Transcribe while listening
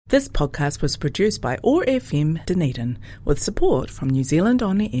This podcast was produced by OAR FM Dunedin with support from New Zealand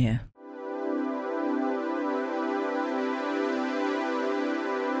On Air.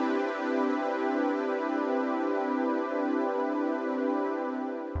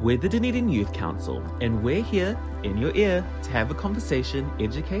 We're the Dunedin Youth Council, and we're here, in your ear, to have a conversation,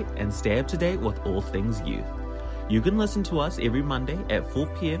 educate, and stay up to date with all things youth. You can listen to us every Monday at 4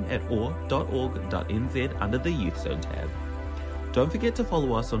 p.m. at oar.org.nz under the Youth Zone tab. Don't forget to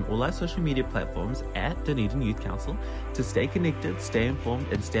follow us on all our social media platforms at Dunedin Youth Council to stay connected, stay informed,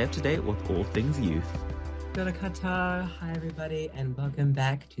 and stay up to date with all things youth. Kia ora koutou. Hi everybody, and welcome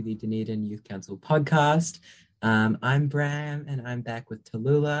back to the Dunedin Youth Council podcast. I'm Bram, and I'm back with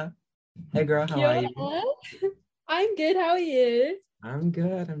Tallulah. Hey girl, how are you? I'm good, how are you? I'm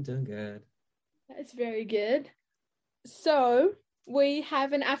good, I'm doing good. That's very good. So, we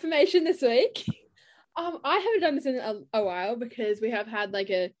have an affirmation this week. I haven't done this in a while because we have had like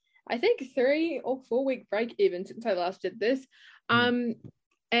I think 3 or 4 week break even since I last did this.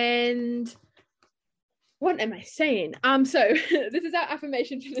 And what am I saying? So this is our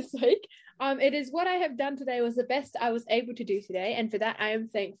affirmation for this week. It is what I have done today was the best I was able to do today, and for that I am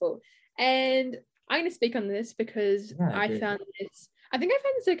thankful. And I'm going to speak on this because I found this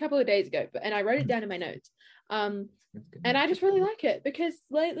a couple of days ago, and I wrote it down in my notes. And I just really like it because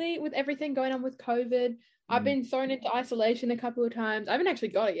lately with everything going on with COVID, I've been thrown into isolation a couple of times. I haven't actually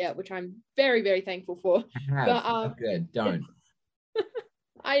got it yet, which I'm very, very thankful for. But good, don't.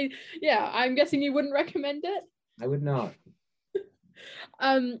 I'm guessing you wouldn't recommend it. I would not.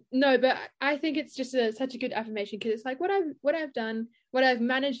 No, but I think it's just such a good affirmation because it's like what I've done, what I've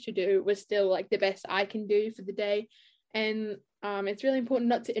managed to do was still like the best I can do for the day, and it's really important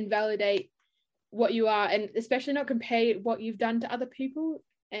not to invalidate what you are, and especially not compare what you've done to other people,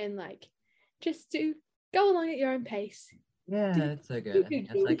 and like just to go along at your own pace. Yeah, that's so good. I think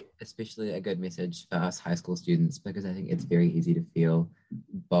that's like especially a good message for us high school students, because I think it's very easy to feel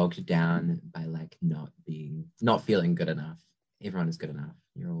bogged down by like not feeling good enough. Everyone is good enough.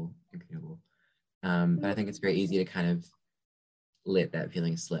 You're all incredible. But I think it's very easy to kind of let that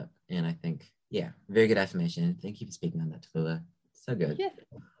feeling slip. And I think, very good affirmation. Thank you for speaking on that, Tallulah. So good. Yeah.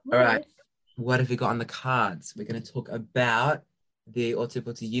 All right. What have we got on the cards? We're going to talk about the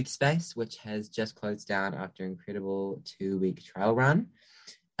Ōtepoti Youth Space, which has just closed down after an incredible 2-week trial run.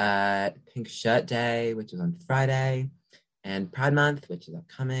 Pink Shirt Day, which is on Friday, and Pride Month, which is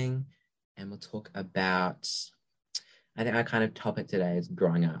upcoming. And we'll talk about, I think our kind of topic today is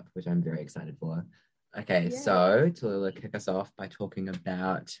growing up, which I'm very excited for. Okay, so Tallulah, kick us off by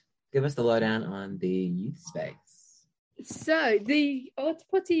give us the lowdown on the youth space. So the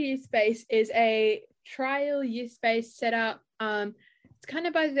Ōtepoti Youth Space is a trial youth space set up. It's kind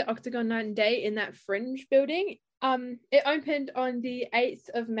of by the Octagon Night and Day in that Fringe building. It opened on the 8th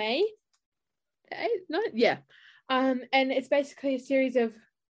of May. And it's basically a series of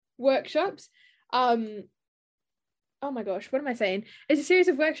workshops. Oh my gosh, what am I saying? It's a series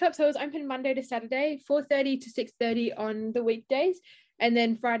of workshops. So it was open Monday to Saturday, 4:30 to 6:30 on the weekdays, and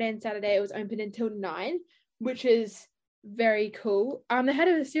then Friday and Saturday it was open until 9, which is very cool. They had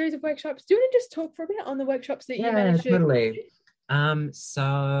a series of workshops. Do you want to just talk for a bit on the workshops that you managed to do? Totally.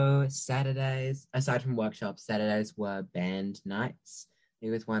 So Saturdays, aside from workshops, Saturdays were band nights.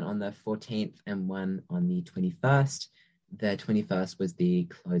 There was one on the 14th and one on the 21st. The 21st was the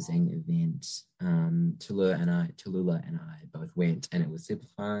closing event. Tallulah and I both went, and it was super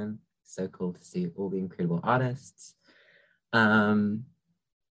fun. So cool to see all the incredible artists.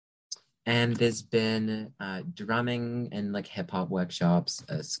 And there's been drumming and like hip hop workshops,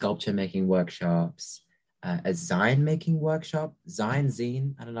 sculpture making workshops, a zine making workshop,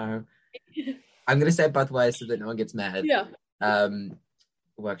 zine, I don't know. I'm going to say it both ways so that no one gets mad. Yeah.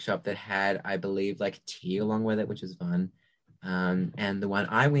 Workshop that had, I believe, like tea along with it, which was fun. And the one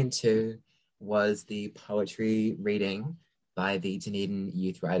I went to was the poetry reading by the Dunedin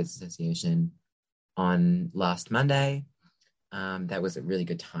Youth Writers Association on last Monday. That was a really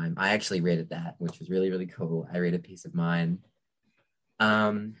good time. I actually read that, which was really, really cool. I read a piece of mine.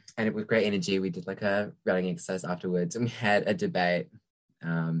 And it was great energy. We did like a running exercise afterwards, and we had a debate.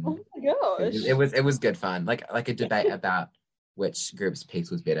 Oh my gosh. It was good fun. Like a debate about which group's piece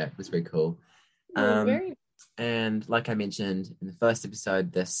was better. It was very cool. And like I mentioned in the first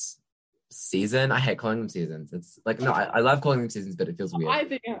episode this season, I hate calling them seasons. It's like, no, I love calling them seasons, but it feels weird. I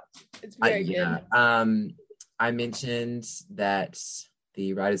think it's very good. I mentioned that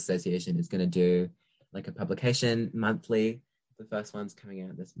the Writers Association is going to do like a publication monthly. The first one's coming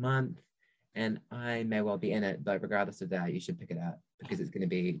out this month, and I may well be in it, but regardless of that, you should pick it up because it's going to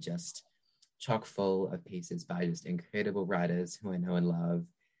be just chock full of pieces by just incredible writers who I know and love.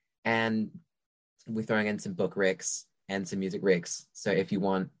 and we're throwing in some book recs and some music recs. So if you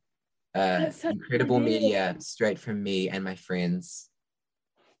want incredible media straight from me and my friends,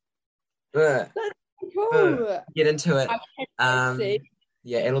 That's cool. get into it. See.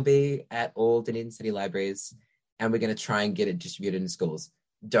 Yeah, it'll be at all Dunedin City libraries, and we're going to try and get it distributed in schools.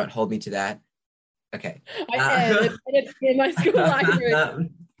 Don't hold me to that. Okay. I am. It's in my school library.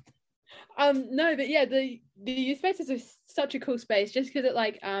 No, but yeah, the youth space is such a cool space just because it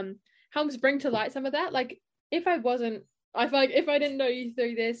like helps bring to light some of that. Like if I didn't know you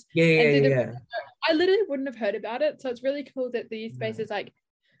through this, I literally wouldn't have heard about it. So it's really cool that the youth space is like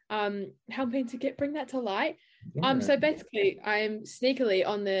helping to bring that to light. So basically I'm sneakily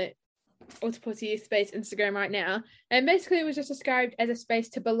on the Autopilot Youth Space Instagram right now, and basically it was just described as a space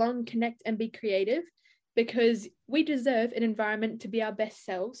to belong, connect and be creative, because we deserve an environment to be our best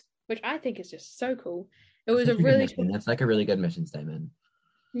selves, which I think is just so cool. It was a really that's like a really good mission statement.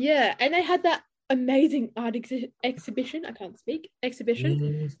 Yeah, and they had that amazing art exhibition. I can't speak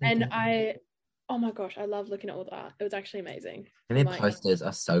exhibition, and oh my gosh, I love looking at all the art. It was actually amazing. And their posters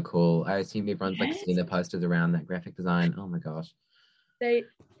are so cool. I assume everyone's like seeing the posters around that graphic design. Oh my gosh, they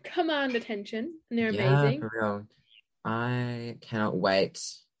command attention and they're amazing. For real. I cannot wait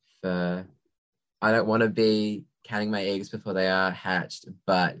for. I don't want to be counting my eggs before they are hatched,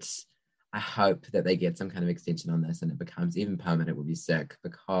 but I hope that they get some kind of extension on this and it becomes even permanent. It would be sick,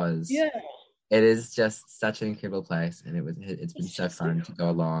 because it is just such an incredible place, and it's been so fun to go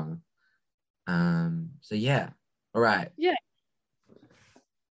along. So yeah, all right. Yeah,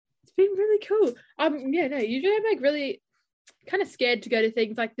 it's been really cool. Usually I'm like really kind of scared to go to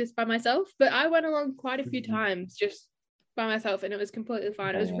things like this by myself, but I went along quite a few times just by myself, and it was completely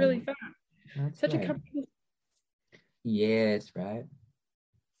fine. It was really fun. That's such great. a comfortable. Yes, right.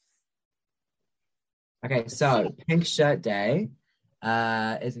 Okay, so Pink Shirt Day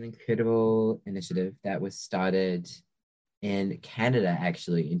is an incredible initiative that was started in Canada,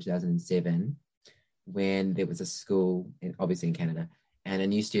 actually, in 2007, when there was a school, obviously in Canada, and a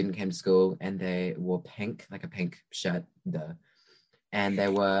new student came to school, and they wore pink, like a pink shirt, and they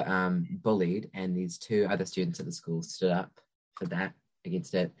were bullied, and these two other students at the school stood up for that,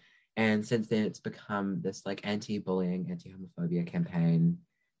 against it. And since then, it's become this like anti-bullying, anti-homophobia campaign,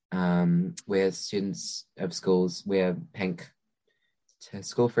 where students of schools wear pink to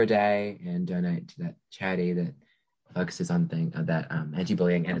school for a day and donate to that charity that focuses on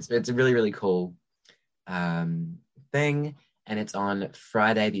anti-bullying. And it's a really, really cool thing. And it's on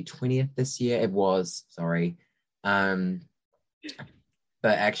Friday the 20th this year. It was, sorry. But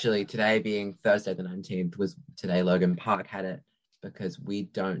actually today being Thursday the 19th was today Logan Park had it, because we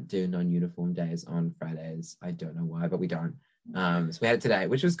don't do non-uniform days on Fridays. I don't know why, but we don't. So we had it today,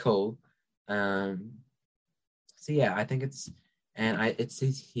 which was cool. So yeah, I think it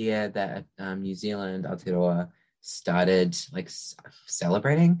says here that New Zealand, Aotearoa, started like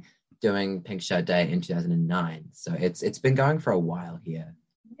celebrating doing Pink Shirt Day in 2009. So it's been going for a while here.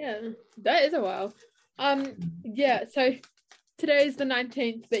 Yeah, that is a while. Yeah, so today's the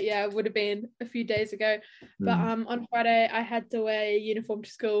 19th, but yeah, it would have been a few days ago. But on Friday I had to wear a uniform to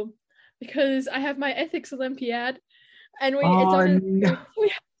school because I have my ethics Olympiad, and we have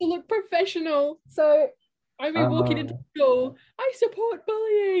to look professional. So I mean, walking into school, I support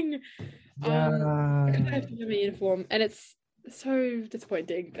bullying. I have to wear my uniform, and it's so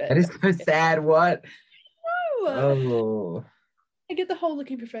disappointing. But that is so sad. What? No. Oh. I get the whole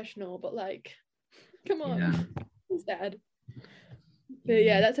looking professional, but like, come on, it's sad. But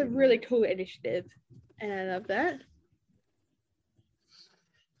yeah, that's a really cool initiative, and I love that.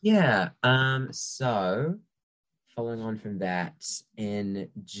 Yeah. So following on from that, in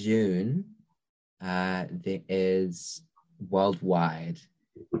June, there is worldwide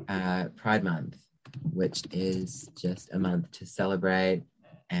Pride Month, which is just a month to celebrate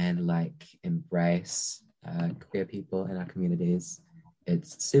and like embrace queer people in our communities.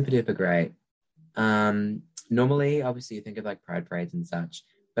 It's super duper great. Normally, obviously, you think of like pride parades and such,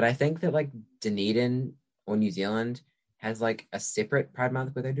 but I think that like Dunedin or New Zealand has like a separate Pride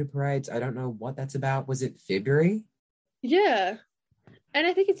Month where they do parades. I don't know what that's about. Was it February? Yeah. And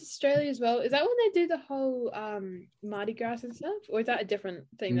I think it's Australia as well. Is that when they do the whole Mardi Gras and stuff? Or is that a different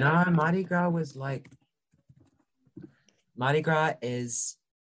thing? No, Mardi Gras was like... Mardi Gras is...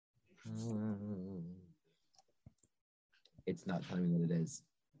 It's not telling me what it is.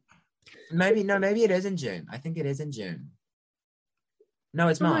 Maybe it is in June. I think it is in June. No,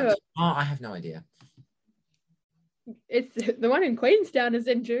 it's March. Oh, I have no idea. It's the one in Queenstown is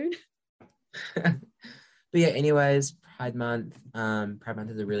in June. But yeah, anyways, Pride Month. Pride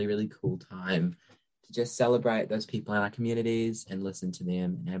Month is a really, really cool time to to just celebrate those people in our communities and listen to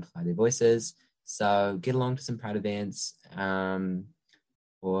them and amplify their voices. So get along to some Pride events,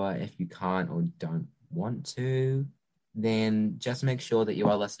 or if you can't or don't want to, then just make sure that you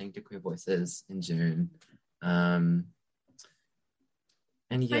are listening to Queer Voices in June. And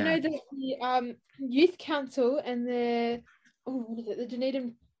yeah. I know that the Youth Council and the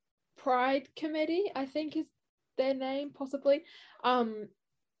Dunedin Pride Committee, I think is their name, possibly,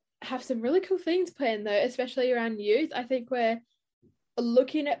 have some really cool things planned though, especially around youth. I think we're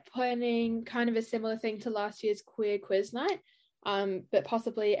looking at planning kind of a similar thing to last year's queer quiz night, but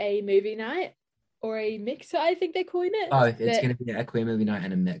possibly a movie night or a mixer, I think they're calling it. Oh, it's going to be a queer movie night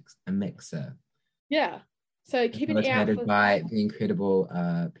and a mixer. Yeah. So keep an eye out for by the incredible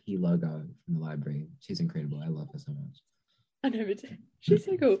P logo from the library. She's incredible. I love her so much. I know, but she's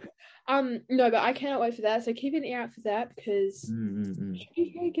so cool. No, but I cannot wait for that. So keep an eye out for that because she's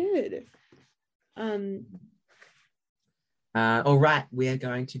very good. All right, we are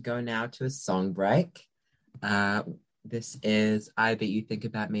going to go now to a song break. This is I Bet You Think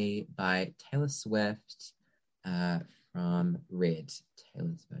About Me by Taylor Swift from Red,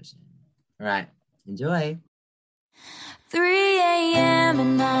 Taylor's version. All right, enjoy. 3 a.m.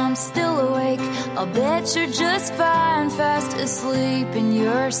 and I'm still awake. I'll bet you're just fine, fast asleep in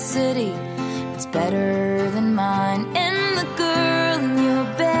your city. It's better than mine. And the girl in your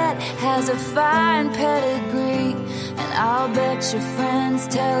bed has a fine pedigree. And I'll bet your friends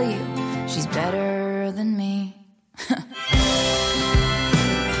tell you she's better than me.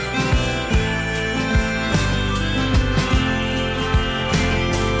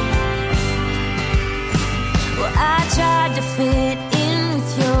 I tried to fit in with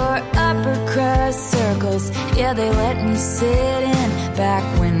your upper crust circles. Yeah, they let me sit in back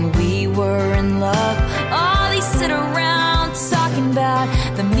when we were in love. Oh, they sit around talking about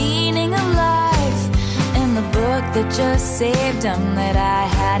the meaning of life and the book that just saved them that I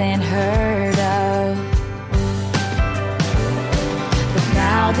hadn't heard of. But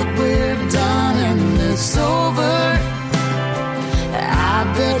now that we're done and it's over, I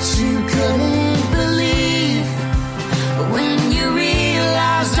bet you couldn't believe when you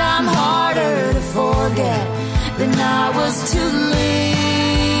realized I'm harder to forget than I was to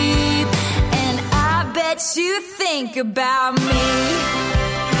leave. And I bet you think about me.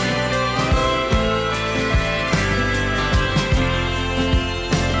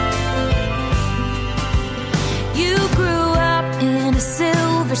 You grew up in a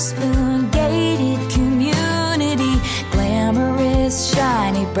silver spoon gated community, glamorous,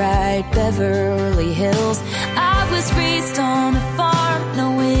 shiny, bright Beverly Hills. I was raised on a farm,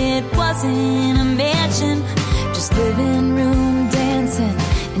 no it wasn't a mansion, just living room dancing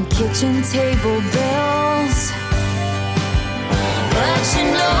and kitchen table bells. But you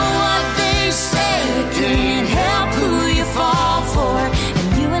know what they say, you can't help who you fall for. And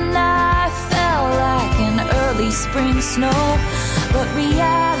you and I fell like an early spring snow. But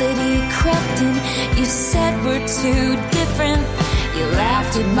reality crept in, you said we're too different. You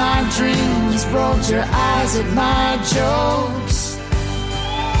laughed at my dreams, rolled your eyes at my jokes.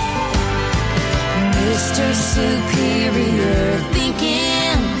 Mr. Superior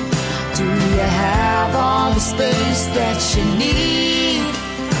thinking, do you have all the space that you need?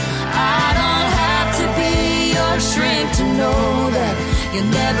 I don't have to be your shrink to know that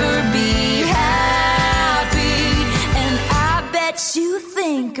you'll never be happy. And I bet you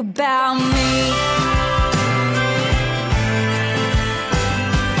think about me.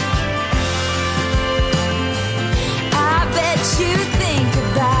 You think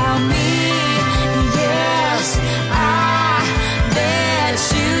about me, yes, I bet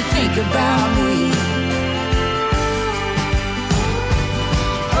you think about me.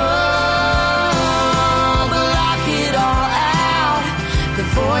 Oh, but lock it all out. The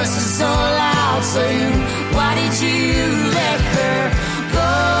voice is so loud saying, why did you let her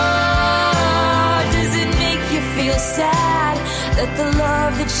go? Does it make you feel sad that the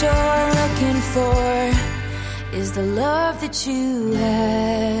love that you're looking for is the love that you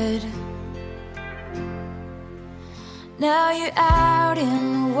had? Now you're out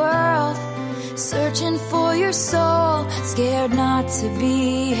in the world, searching for your soul, scared not to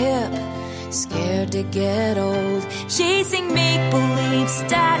be hip, scared to get old, chasing make-believe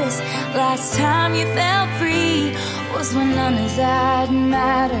status. Last time you felt free was when none of that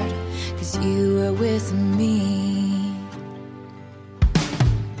mattered, 'cause you were with me.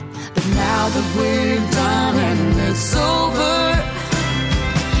 Now that we're done and it's over,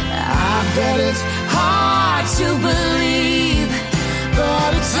 I bet it's hard to believe,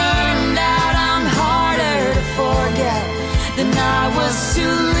 but it turned out I'm harder to forget than I was to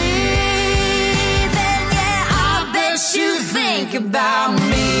leave. think about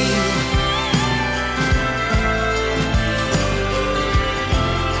me.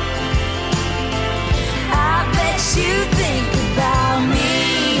 I bet you think about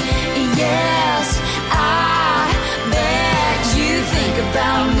me. Yes, I bet you think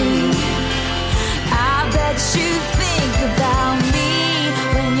about me. I bet you think about me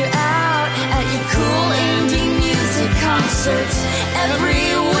when you're out at your cool indie music concerts every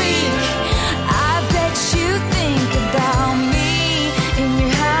week. I bet you think about me in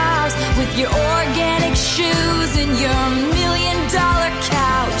your house with your organic shoes and your $1 million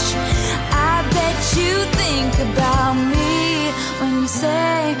couch. I bet you think about me when you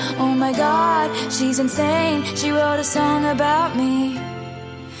say, oh my God, she's insane, she wrote a song about me.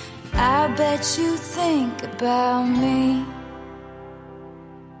 I bet you think about me.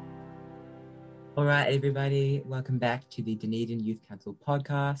 All right, everybody, welcome back to the Dunedin Youth Council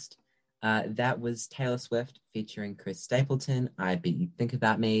podcast. That was Taylor Swift featuring Chris Stapleton. I Bet You Think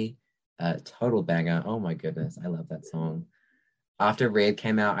About Me. Total banger. Oh my goodness, I love that song. After Red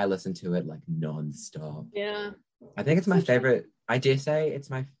came out, I listened to it like non-stop. Yeah. I think it's my favorite. I dare say it's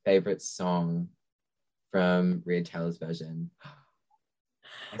my favorite song from Red Taylor's version.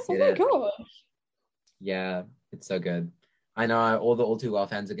 I Oh said my it. gosh. Yeah, it's so good. I know all the All Too Well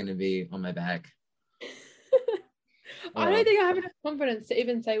fans are going to be on my back. I don't think I have enough confidence to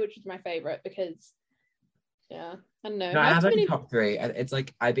even say which is my favorite because, yeah, I don't know. No, I Not have too like many- a top three. It's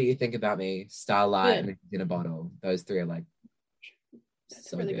like I Bet You Think About Me, Starlight, Yeah. and In a Bottle. Those three are like That's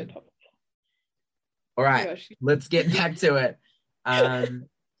so a really good. good topic. All Oh my right, gosh. let's get back to it.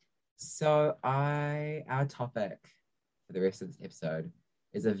 So our topic for the rest of this episode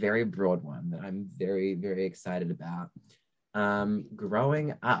is a very broad one that I'm very, very excited about.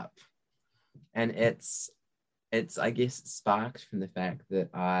 Growing up, and it's I guess sparked from the fact that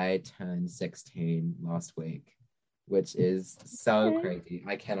I turned 16 last week, which is so Okay. crazy.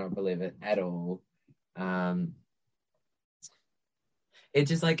 I cannot believe it at all. It's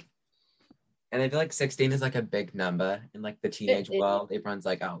just like, and I feel like 16 is like a big number in like the teenage is. world. Everyone's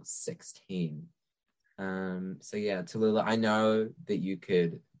like, oh, 16. So yeah, Tallulah, I know that you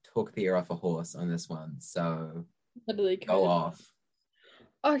could talk the ear off a horse on this one, so Literally go could. off.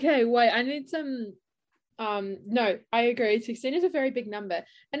 Okay, wait, I need some. No, I agree. 16 is a very big number.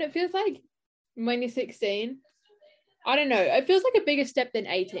 And it feels like when you're 16, I don't know, it feels like a bigger step than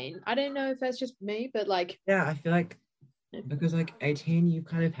 18. I don't know if that's just me, but like, Yeah, I feel like because like 18, you've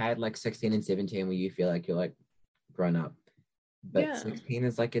kind of had like 16 and 17 where you feel like you're like grown up. But Yeah. 16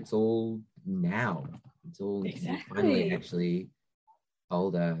 is like it's all now. It's all you're finally Exactly. actually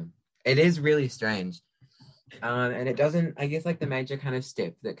older. It is really strange. And it doesn't, I guess like the major kind of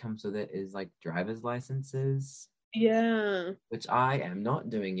step that comes with it is like driver's licenses, yeah. which I am not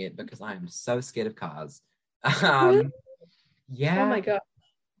doing it because I am so scared of cars. Really? Yeah, Oh my God.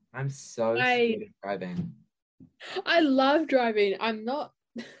 I'm so I- scared of driving. I love driving. I'm not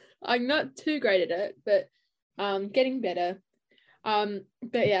too great at it, but getting better.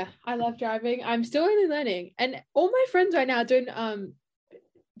 But yeah, I love driving. I'm still only learning. And all my friends right now are doing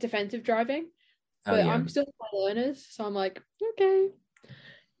defensive driving. Oh, But yeah. I'm still my learners, so I'm like, okay,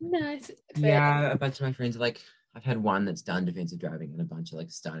 nice. But Yeah, a bunch of my friends are like, I've had one that's done defensive driving and a bunch are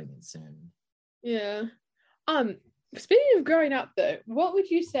like starting it soon. yeah. Speaking of growing up though, what would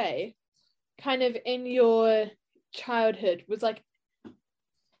you say kind of in your childhood was like,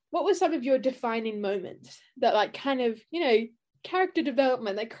 what was some of your defining moments that like kind of, you know, character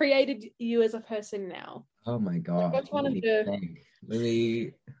development that created you as a person now? Oh my God. What's one Let of me the- think. Let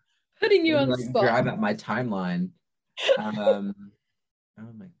me Putting you on the like spot. drive up my timeline. Oh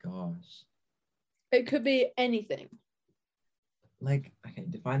my gosh. It could be anything. Like, okay,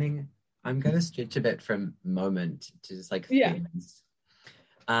 defining, I'm going to stretch a bit from moment to just like Yeah. things.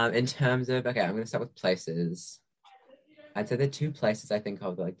 In terms of, okay, I'm going to start with places. I'd say the two places I think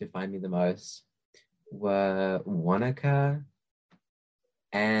of that like define me the most were Wanaka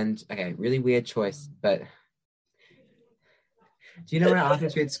and, okay, really weird choice, but do you know where Arthur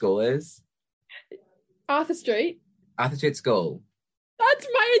Street School is? Arthur Street. Arthur Street School. That's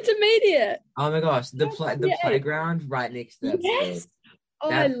my intermediate. Oh my gosh, the Yeah. playground right next to that Yes. school. Oh,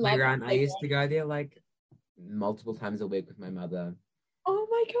 I That love playground, that I used to go there like multiple times a week with my mother. Oh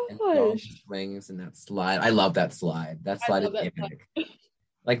my And go on gosh. swings and that slide. I love that slide. That I slide is love that epic.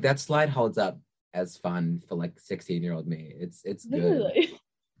 Like that slide holds up as fun for like 16-year-old me. It's good. Really?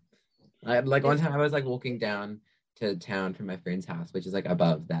 Like one time I was like walking down to town from my friend's house, which is like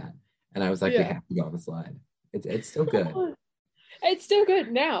above that, and I was like, we Yeah. have to go on the slide. It's still good. It's still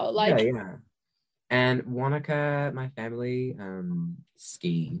good now. Like, yeah. And Wanaka, my family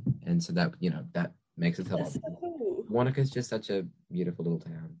ski, and so that that makes it a lot. that's so cool. Wanaka's just such a beautiful little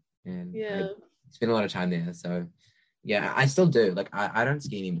town, and Yeah. I spend a lot of time there. So yeah, I still do. Like I don't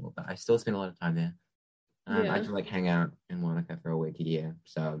ski anymore, but I still spend a lot of time there. I Yeah. just like hang out in Wanaka for a week a year,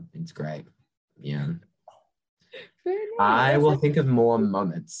 so it's great. Yeah. Very nice. I That's will so- think of more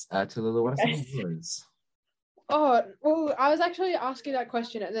moments. Tallulah, what are some of Yes. yours? Oh, well, I was actually asking that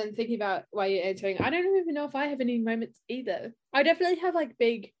question and then thinking about why you're answering. I don't even know if I have any moments either. I definitely have like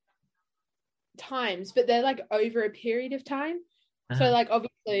big times, but they're like over a period of time. So Uh-huh. like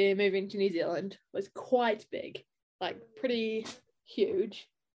obviously moving to New Zealand was quite big, like pretty huge.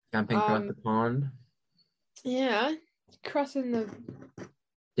 Jumping across the pond. Yeah, crossing the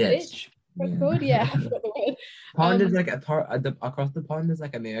Yes. ditch. What's it called? Yeah, I forgot the word. Pond is like across the pond is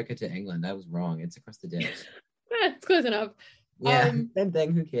like America to England. That was wrong. It's across the ditch. It's close enough. Yeah, same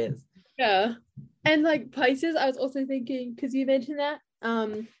thing. Who cares? Yeah, and like places. I was also thinking because you mentioned that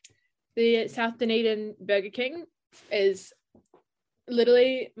the South Dunedin Burger King is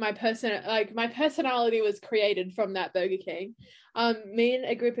literally my personality was created from that Burger King. Me and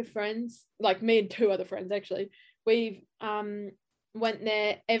a group of friends, like me and two other friends actually, we've went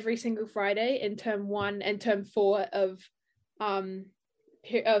there every single Friday in term 1 and term 4 of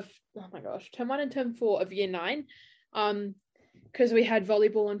oh my gosh, term 1 and term 4 of year 9, because we had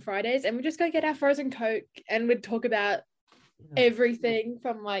volleyball on Fridays, and we just go get our frozen Coke and we'd talk about everything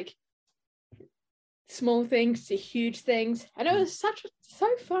from like small things to huge things, and it was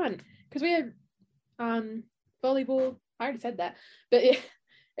so fun because we had volleyball. I already said that, but yeah,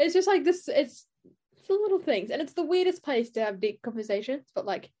 it's just like this. It's the little things, and it's the weirdest place to have deep conversations. But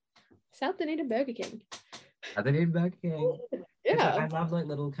like South Dunedin Burger King. South Dunedin Burger King. Yeah, I love like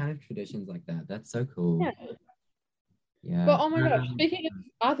little kind of traditions like that. That's so cool. Yeah. But oh my gosh, speaking of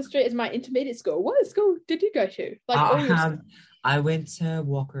Arthur Street is my intermediate school. What school did you go to? Like all your schools? I went to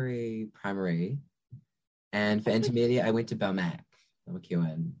Walkery Primary, and for intermediate, I went to Belmac.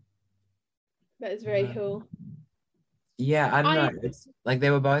 McEwen. That is very cool. Yeah, I don't know. It's like they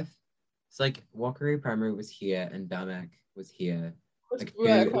were both. It's like Walkery Primary was here, and Belmac was here. Like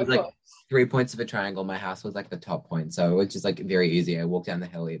it was like 3 points of a triangle. My house was like the top point, so it was just like very easy. I walked down the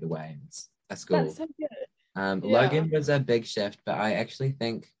hill either way. It's a school. That's so good. Logan was a big shift, but I actually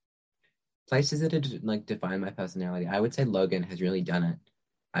think places that had like defined my personality, I would say Logan has really done it.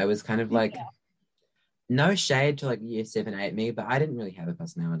 I was kind of like no shade to like year 7, 8 me, but I didn't really have a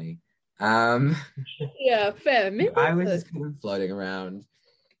personality. Yeah, fair. Maybe I was just kind of floating around.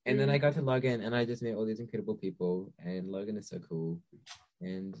 And then I got to Logan and I just met all these incredible people, and Logan is so cool.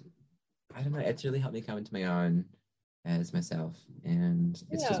 And I don't know, it's really helped me come into my own as myself. And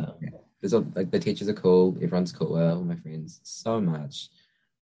it's just there's all, like the teachers are cool, everyone's cool, all my friends, so much.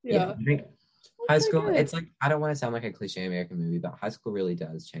 I think high school, it's like, I don't want to sound like a cliche American movie, but high school really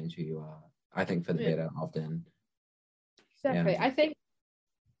does change who you are. I think for the better often. Exactly. I think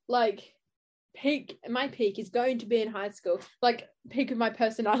like my peak is going to be in high school. Like peak of my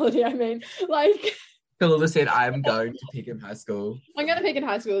personality, I mean. Like Tallulah said, I'm going to peak in high school. I'm gonna peak in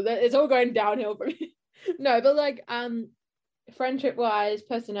high school. It's all going downhill for me. No, but like friendship wise,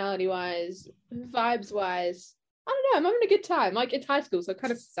 personality wise, vibes wise, I don't know, I'm having a good time. Like it's high school, so it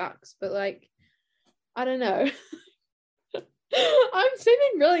kind of sucks, but like I don't know. I'm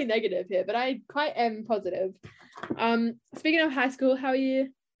seeming really negative here, but I quite am positive. Speaking of high school, how are you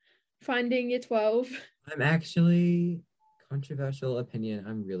finding year 12? I'm actually, controversial opinion,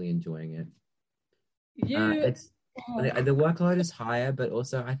 I'm really enjoying it. The workload is higher, but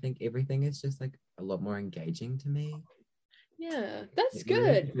also I think everything is just like a lot more engaging to me. Yeah, that's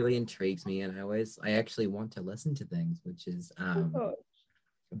good. It really intrigues me, and I actually want to listen to things, which is a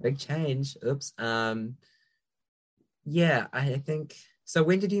big change. Oops. Yeah, I think so.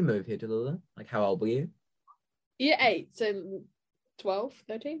 When did you move here, Tallulah? Like, how old were you? Year 8, so 12,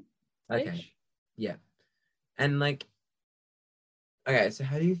 13. Okay. Yeah. And like, okay, so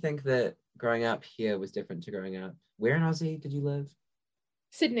how do you think that growing up here was different to growing up? Where in Aussie did you live?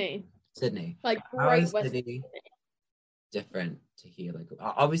 Sydney. Like, how right is west. Sydney different to here? Like,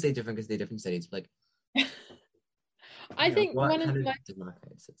 obviously different because they're different cities, but like, I think what one of kind the of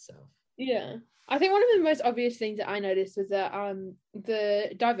demarcates itself? Yeah, I think one of the most obvious things that I noticed was that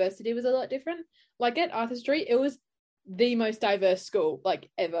the diversity was a lot different. Like at Arthur Street, it was the most diverse school like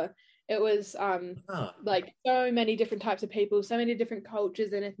ever. It was like so many different types of people, so many different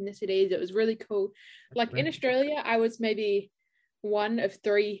cultures and ethnicities. It was really cool. Like in Australia, I was maybe one of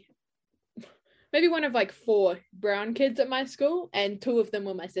like 4 brown kids at my school, and 2 of them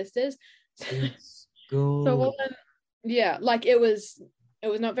were my sisters. So yeah, like it was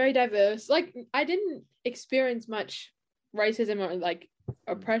not very diverse. Like I didn't experience much racism or like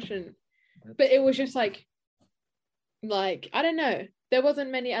oppression, but it was just like like, I don't know, there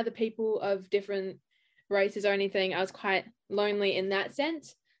wasn't many other people of different races or anything. I was quite lonely in that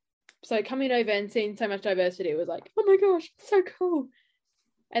sense. So coming over and seeing so much diversity was like, oh my gosh, it's so cool.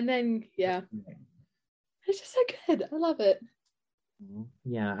 And then, yeah, it's just so good. I love it.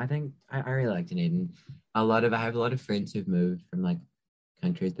 Yeah, I think I really like Dunedin. I have a lot of friends who've moved from like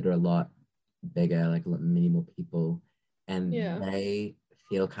countries that are a lot bigger, like many more people, and they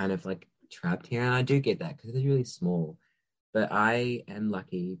feel kind of like trapped here. And I do get that because it's really small. But I am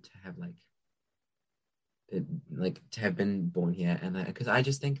lucky to have to have been born here, and because I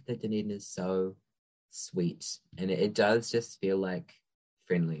just think that Dunedin is so sweet, and it does just feel like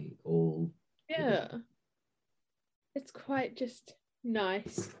friendly. It's quite just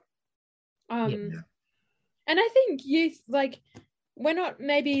nice. And I think youth, like, we're not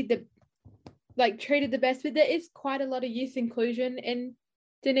maybe the like treated the best, but there is quite a lot of youth inclusion in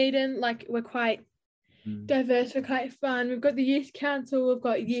Dunedin. Like, we're quite diverse, we're quite fun. We've got the youth council, we've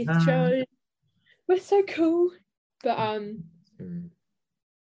got youth shows. We're so cool. But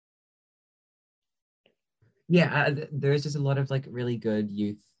there's just a lot of like really good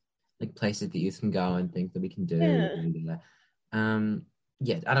youth like places that youth can go and things that we can do. I don't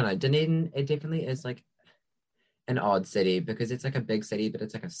know, Dunedin, it definitely is like an odd city because it's like a big city, but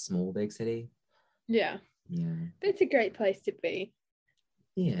it's like a small big city. But it's a great place to be.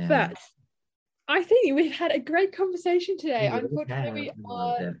 But I think we've had a great conversation today. Unfortunately, we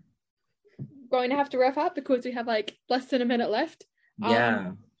are going to have to wrap up because we have like less than a minute left. We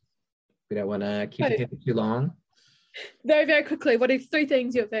don't want to keep it here for too long. Very, very quickly, what are 3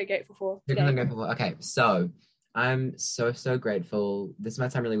 things you're very grateful for today? Okay, so I'm so grateful. This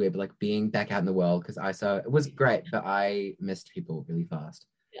might sound really weird, but like being back out in the world, because it was great, but I missed people really fast.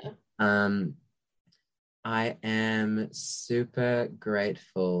 I am super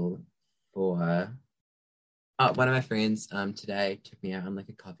grateful for one of my friends today took me out on like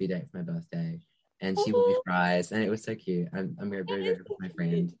a coffee date for my birthday, and she bought me fries, and it was so cute. I'm very, very grateful for my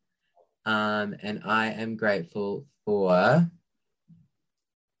friend. And I am grateful for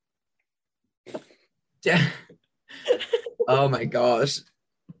oh my gosh.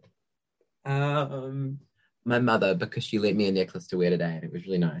 My mother, because she lent me a necklace to wear today, and it was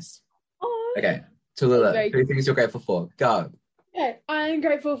really nice. Okay, Tallulah, 3 things you're grateful for. Go. Okay, I'm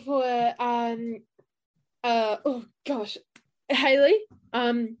grateful for Hayley.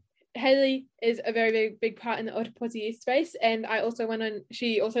 Hayley is a very, very big part in the Ōtepoti youth space, and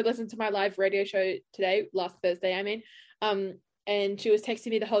she also listened to my live radio show today, last Thursday, I mean, and she was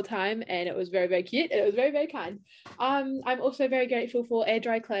texting me the whole time, and it was very, very cute, and it was very, very kind. I'm also very grateful for air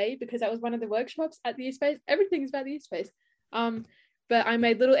dry clay, because that was one of the workshops at the youth space. Everything's about the youth space. But I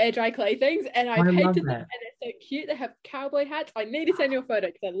made little air dry clay things, and I painted them, and they're so cute. They have cowboy hats. I need to send you a photo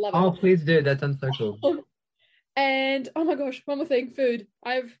because I love it. Oh, please do. That sounds so cool. And oh my gosh, one more thing, food.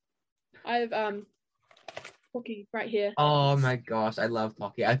 I've Pocky right here. Oh my gosh, I love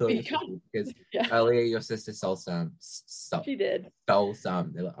Pocky. I thought it was because earlier your sister stole some. She did. Stole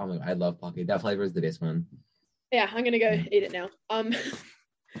some. Oh my god, I love Pocky. That flavor is the best one. Yeah, I'm gonna go eat it now.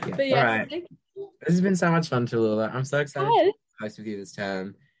 But yeah, all right. This has been so much fun, Tallulah. I'm so excited to host with you this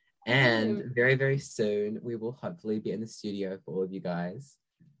term. And very, very soon we will hopefully be in the studio for all of you guys.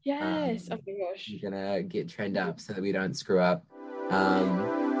 Yes. Oh my gosh. We're gonna get trained up so that we don't screw up.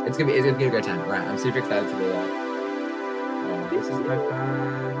 It's gonna be a great time. Right, I'm super excited to do that. Oh, this is so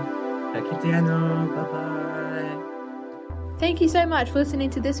fun. Bye-bye. Thank you so much for listening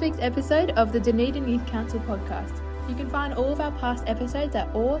to this week's episode of the Dunedin Youth Council podcast. You can find all of our past episodes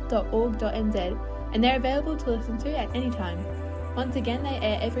at or.org.nz, and they're available to listen to at any time. Once again, they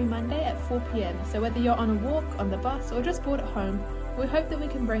air every Monday at 4 p.m, so whether you're on a walk, on the bus, or just bored at home, we hope that we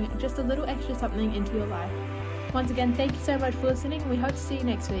can bring just a little extra something into your life. Once again, thank you so much for listening. We hope to see you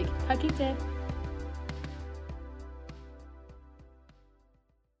next week. Ka kite.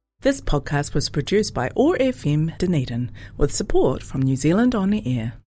 This podcast was produced by OAR FM Dunedin with support from New Zealand On Air.